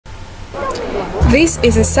This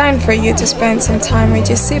is a sign for you to spend some time with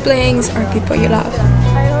your siblings or people you love.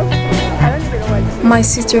 My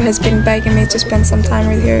sister has been begging me to spend some time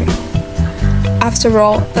with her. After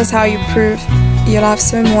all, that's how you prove you love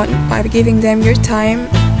someone, by giving them your time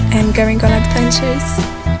and going on adventures.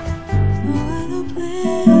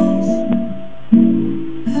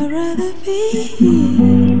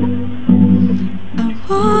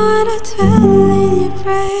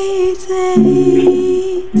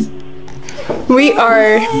 We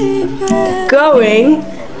are going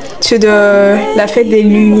to la fête des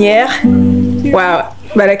Lumières. Wow,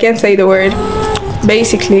 but I can't say the word.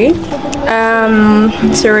 Basically,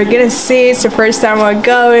 so we're gonna see. It's the first time we're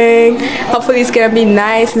going. Hopefully, it's gonna be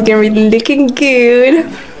nice. It's gonna be looking good.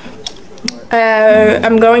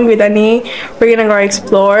 I'm going with Annie. We're gonna go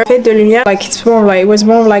explore. Fête de Lumière, like it was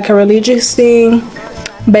more like a religious thing,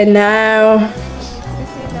 but now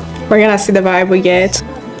we're gonna see the vibe we get.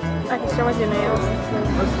 I can show with your nails.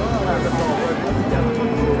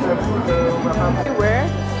 Where?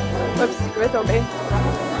 Oops,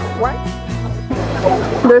 what?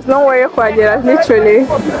 There's no way of finding that, literally. I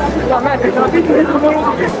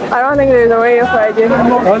don't think there's a way of finding.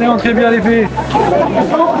 On est entré bien les filles.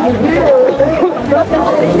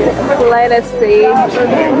 Let us see. Oh,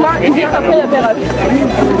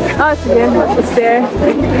 it's there. It's there.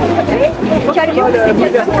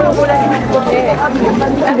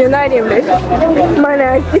 You're not English. My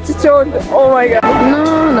neck, it's short. Oh my god.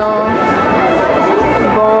 No.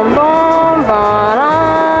 Boom, boom, ba.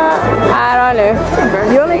 I don't know.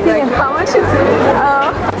 The only thing is, how much is it?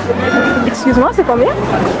 Excuse-moi, c'est combien?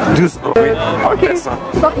 12 euros. Ok,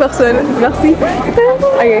 par personne. Merci.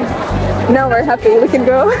 Okay. Now we're happy. We can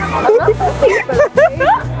go.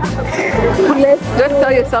 Let's just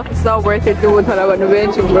tell yourself it's not worth it doing what I want to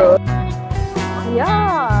mention, bro.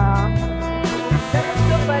 Yeah.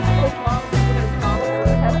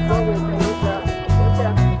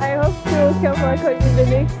 I hope to come back on the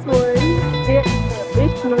next one.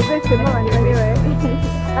 Anyway.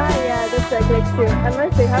 Ah yeah, that's like next year.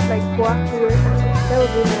 Unless they have like 4 tours, that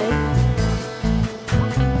would be nice.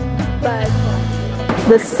 But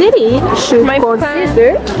the city should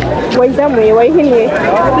consider. Wait a minute, wait here.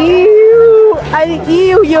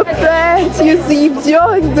 Ew, your plant, you see,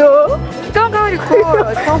 Jondo.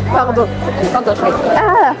 Pardon.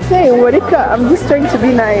 Ah, hey, Warika, I'm just trying to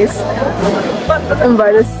be nice. But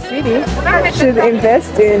the city should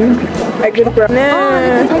invest in a good program.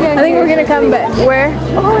 Nah, I think we're gonna come back. Where?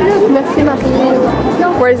 Oh, look, merci, Marie.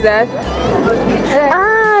 Where's that?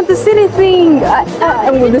 Ah, the city thing.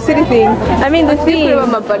 The city thing. I mean the theme.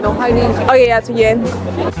 Oh yeah, it's again.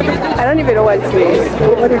 I don't even know what it is.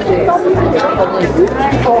 What is this?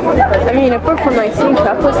 I mean, apart from my seeing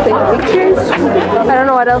couples take pictures, I don't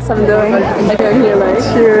know what else I'm doing. Here, like,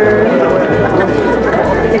 sure.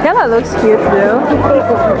 It kind of looks cute though.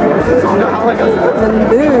 And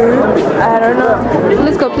dude, I don't know.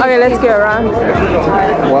 Let's go. Okay, let's go around.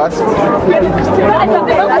 What?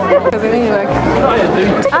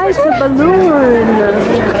 Ah, it's a balloon.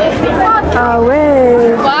 Ah,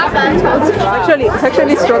 wait. It's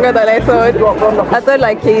actually stronger than I thought. I thought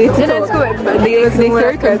like it's they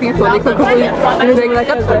circle people. They could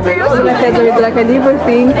like a needle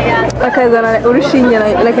thing,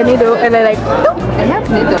 like a needle, and I like.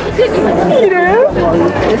 You know?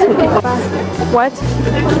 What?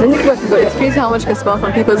 It's crazy how much can smell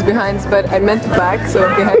from people's behinds, but I meant to back, so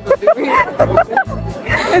behind would be weird.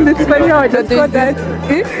 And it's funny how I just got that.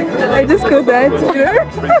 I just got that, you know?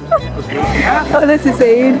 Oh, that's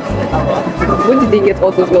insane. When did they get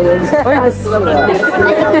all those balloons?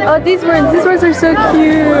 Oh, these ones are so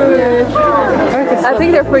cute. I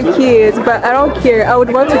think they're for kids, but I don't care. I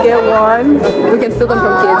would want to get one. We can steal them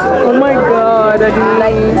from kids. Oh my god, I do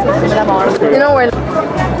like. You know where?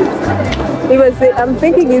 I'm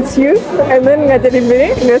thinking it's you, and then I didn't mean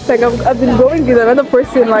it. It's like I've been going with another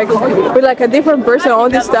person, like with like a different person all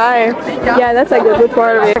this time. Yeah, that's like a good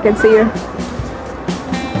part of it. I can see you.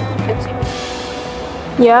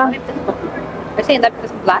 Yeah. Are you saying that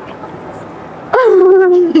because I'm black?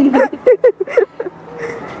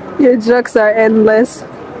 Your jokes are endless.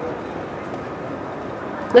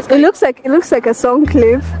 It looks like a song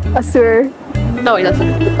clip. I swear. No, it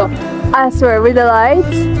doesn't. Oh. I swear, with the lights,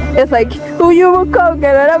 it's like, who you will call, and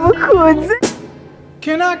I'm a coons.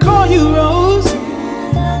 Can I call you Rose?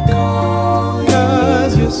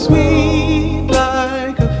 Cause you're sweet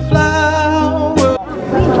like a flower.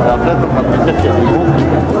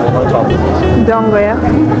 Don't go, yeah?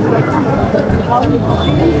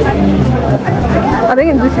 I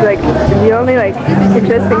think this is like the only like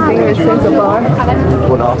interesting thing is since the bar.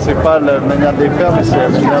 Voilà, c'est pas la manière de les faire, mais c'est la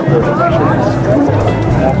manière de...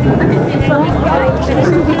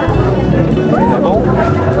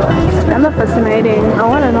 Kind of fascinating. I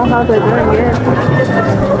want to know how they're doing it.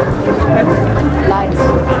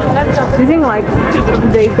 Do you think like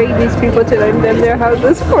they pay these people to lend them their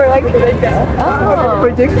houses for like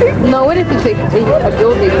projecting? No, what if it's like a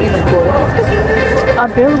building in school? A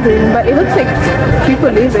building, but it looks like people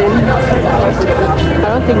live in. I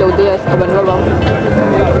don't think they'll do that.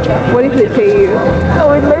 What if they pay you? I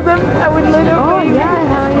would let them. Oh yeah,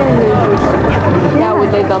 I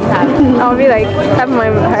would let them have. I'll be like, I'm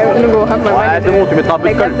gonna go have my money. c'est bon, tu mettras un peu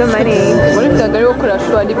Like, de have the money. What if they're going to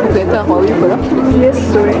show the propriétaire en haut, voilà? Yes,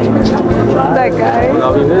 sir. That guy.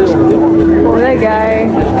 Oh, that guy.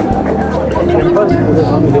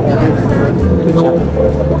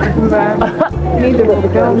 But need to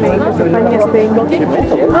film me. It's the funniest thing.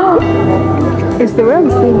 It's the way I'm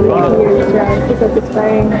seeing it here, guys. It's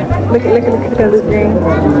satisfying. Look at the screen.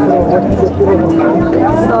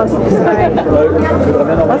 So satisfying.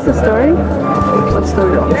 What's the story? What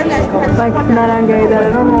story? Like, not angry that I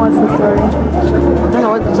don't know what's the story. I don't know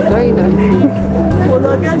what the story is.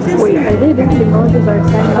 Wait, are they doing emojis or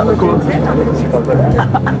sign languages?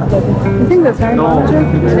 You think that's sign languages?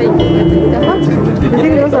 You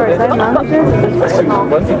think those are sign languages?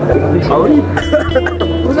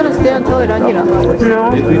 We're gonna stay until we're done, you know?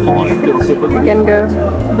 No. We can go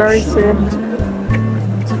very soon.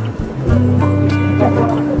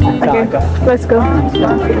 Okay, let's go. I'm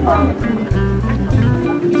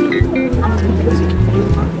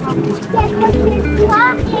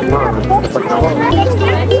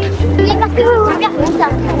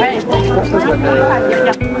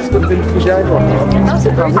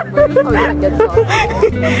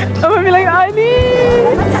gonna be like, Annie!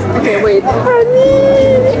 Okay, wait.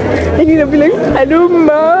 Annie! And you're gonna be like, hello,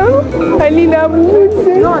 mom! Annie,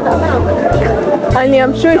 Annie,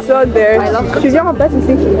 I'm sure it's out there. Je viens en place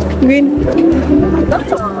ici. Green.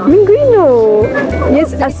 Minguino!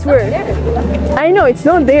 Yes, I swear. I know, it's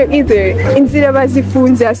not there either. Nttia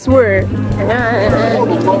Bazifunzi, I swear.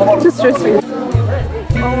 Just trust me.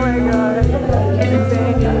 Oh my god.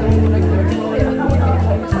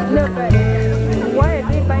 No, but why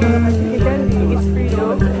are they buying the candy? It's free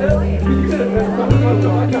though. I don't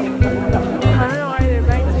know why they're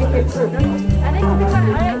buying tickets.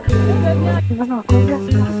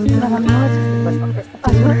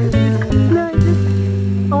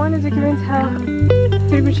 I wanted to convince her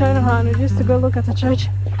to be China just to go look at the church.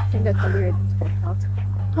 I think that's a weird workout.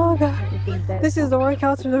 Oh god, this is the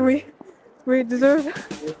workout that we deserve,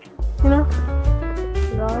 you know?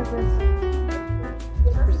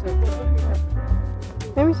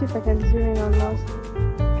 Let me see if I can zoom in on those.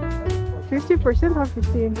 50% or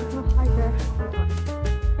 15? Oh, hi there.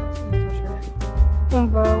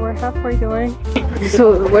 We're halfway away. So,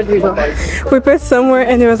 where do we go? We put somewhere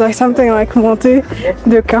and there was like something like monter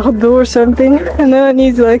de cardio or something, and then I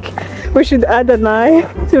need like, we should add an eye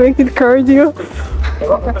to make it cardio.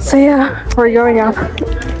 So yeah, we're going out.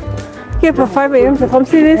 Yeah, for 5 a.m. to come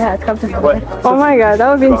see this? Yeah, come to me. Oh my god, that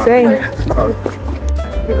would be insane.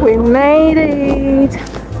 We made it!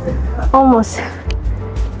 Almost.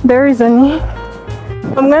 There is a knee.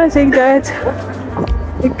 I'm gonna take that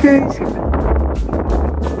because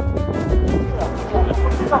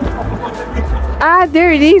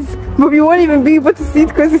there it is, but we won't even be able to see it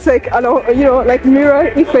because it's like, I don't, you know, like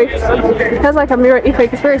mirror effect. It has like a mirror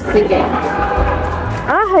effect. It's very sleepy.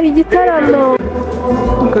 You tell them no.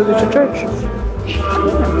 Because it's a church.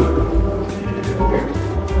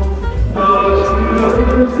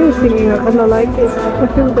 I'm still singing, I kind of like it. I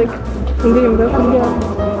feel like I'm getting back in here.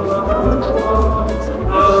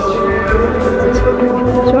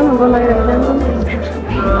 Do you want to go light a candle?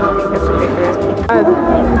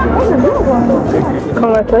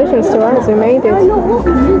 Congratulations to us, we made it.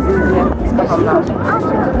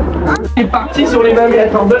 C'est parti sur les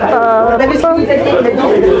bases.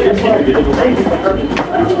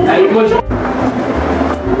 Allez, moi je...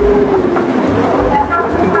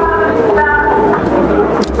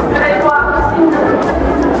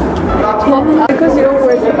 Because you don't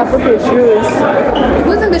wear appropriate shoes. It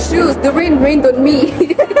wasn't the shoes, the rain rained on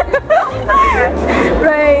me.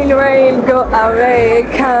 Rain, go away,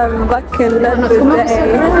 come back another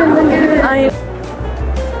day.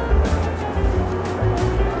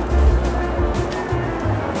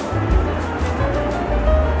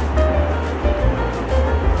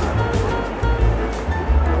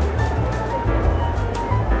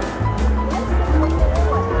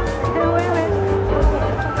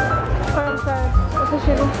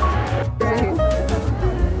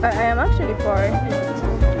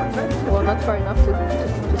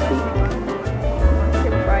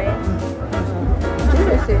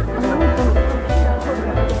 marché.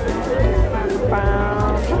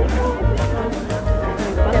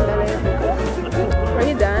 Are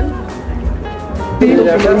you done?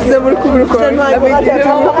 Ça vaut le coup, le quoi. Ça vaut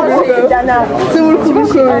le coup, le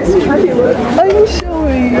quoi. Are you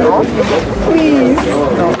showing? Please.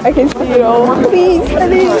 I can see it all. Please,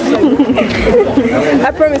 allez.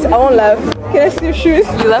 I promise I won't laugh. Can I see your shoes?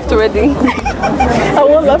 You left already. I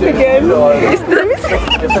won't laugh again.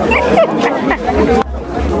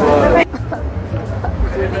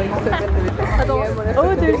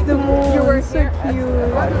 Oh, there's the moon. You were so cute.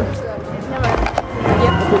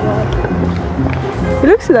 It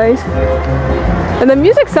looks nice. And the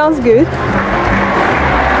music sounds good.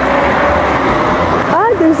 Ah,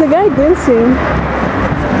 there's a guy dancing.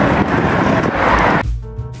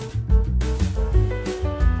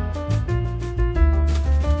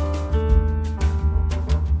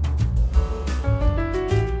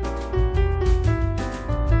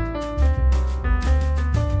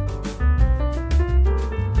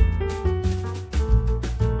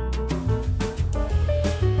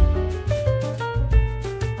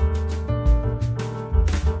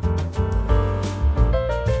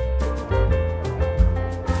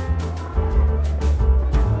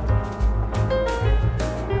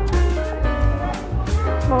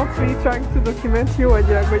 Mostly trying to document you when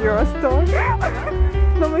you're a star.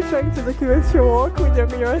 Nobody trying to document your walk when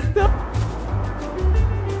you're a star.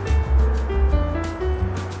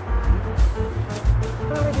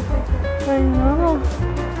 I know.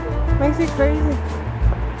 Makes it crazy.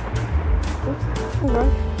 Oops. Oh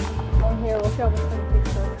gosh. I'm here, we'll show some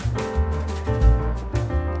pictures.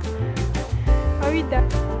 Ah oui,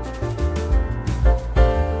 d'accord.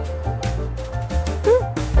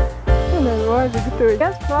 Oh, j'ai goûté.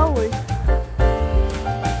 Yes, probably.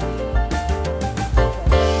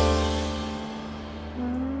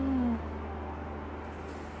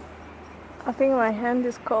 I think my hand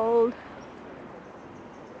is cold.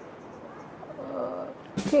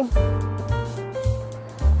 Okay.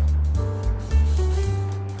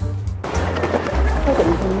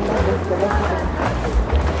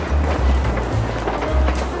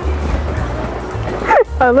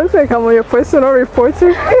 I look like I'm your personal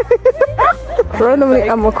reporter. Randomly,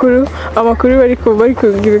 Amakuru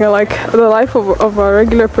giving like the life of a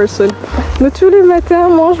regular person. Mais tous les matins,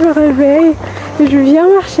 moi je me réveille et je viens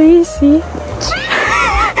marcher ici.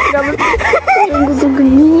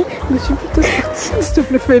 Je suis plutôt sortie. S'il te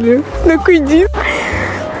plaît, fais-le. Le coup il dit.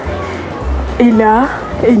 Et là,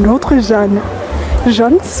 une autre Jeanne.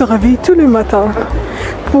 Jeanne se réveille tous les matins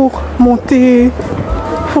pour monter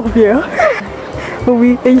Fourvière.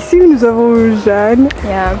 Oui, et ici nous avons Jeanne.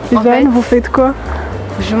 Yeah. Jeanne, vous faites quoi?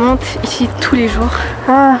 Je monte ici tous les jours.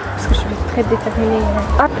 Ah, parce que je suis très déterminée.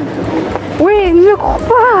 ah. Oui, je crois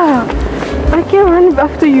pas. I can run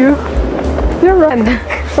after you. You run.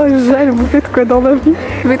 Oh Jeanne, vous faites quoi dans la vie?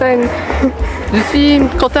 Je suis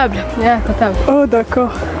comptable. Yeah, comptable. Oh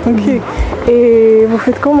d'accord, ok. Et vous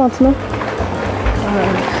faites quoi maintenant?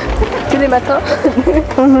 Tous les matins,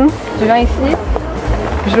 je viens ici,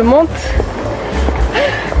 je monte.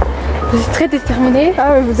 Je suis très déterminée.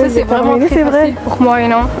 Ah oui, vous êtes c'est vraiment très facile pour moi, you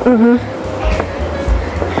know.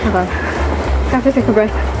 Après, c'est quoi?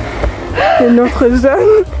 Et notre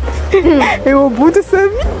Jeanne est au bout de sa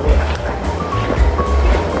vie.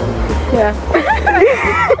 Yeah.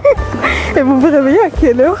 Et vous vous réveillez à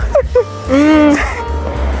quelle heure?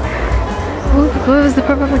 What was the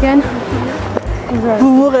purpose again?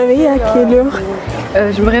 Vous vous réveillez à quelle heure?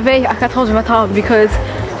 Je me réveille à 4h du matin because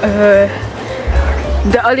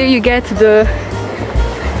the earlier you get, the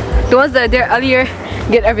ones that are there earlier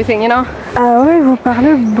get everything, you know. Ah ouais, vous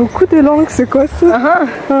parlez beaucoup de langues, c'est quoi ça?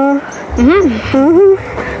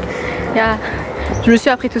 Yeah. Je me suis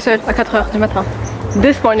appris tout seul à 4h du matin.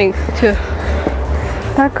 This morning too.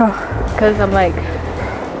 D'accord. Because I'm like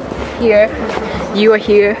here, you are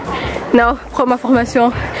here. Now, prends ma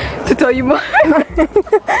formation to tell you more.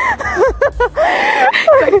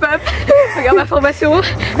 Regarde ma formation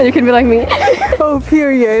and you can be like me. Oh,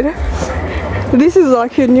 period. This is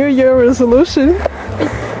like your New Year resolution.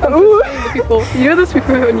 Ooh. People, you know those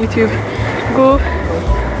people on YouTube? Go.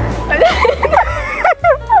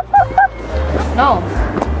 Non.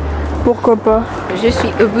 Pourquoi pas? Je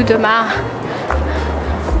suis au bout de ma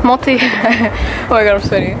montée. Oh my god, I'm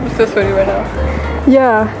sweaty. I'm so sweaty right now.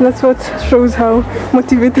 Yeah, that's what shows how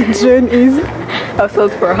motivated Jen is. I've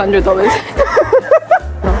sold for $100.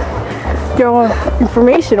 Your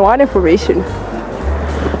information, what information?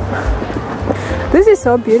 This is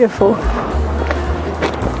so beautiful.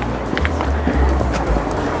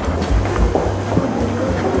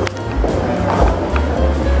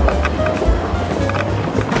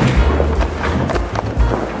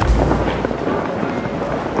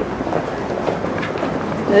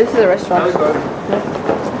 This is a restaurant.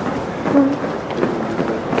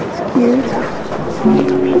 It's cute.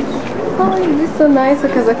 Oh, this is so nice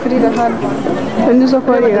because I could eat a hot And this is with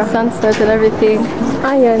the sunset and everything.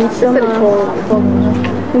 Ah, yeah, in summer.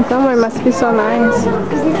 In summer it must be so nice.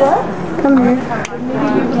 Come here.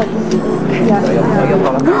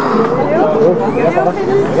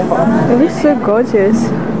 It looks so gorgeous.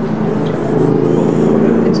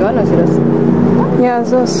 It's one of those. Yeah,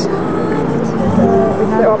 those. It's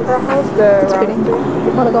the opera house. It's pretty. I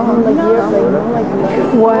want to go home like years later.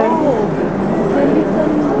 Why?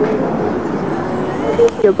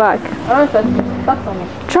 You're back.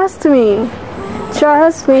 Trust me.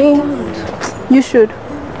 Trust me. You should.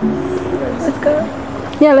 Let's go.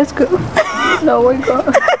 Yeah, let's go. No, we go.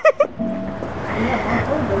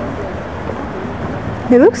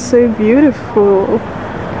 It looks so beautiful.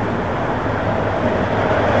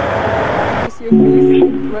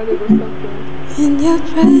 In your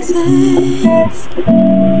presence,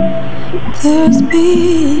 there's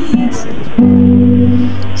peace.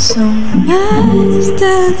 So much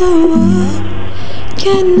that the world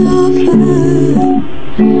can offer.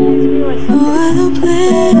 No other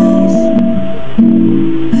place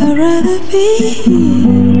I'd rather be.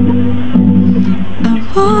 I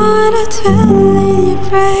wanna dwell in your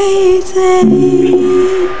praises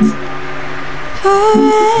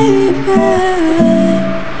forever.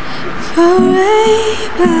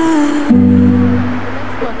 Forever,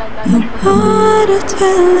 I wanna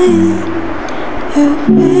dwell in your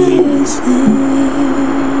presence.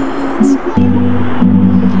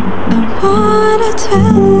 I wanna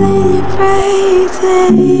dwell in your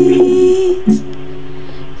praises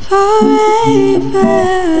forever,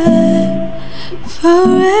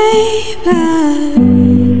 forever.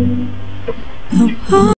 I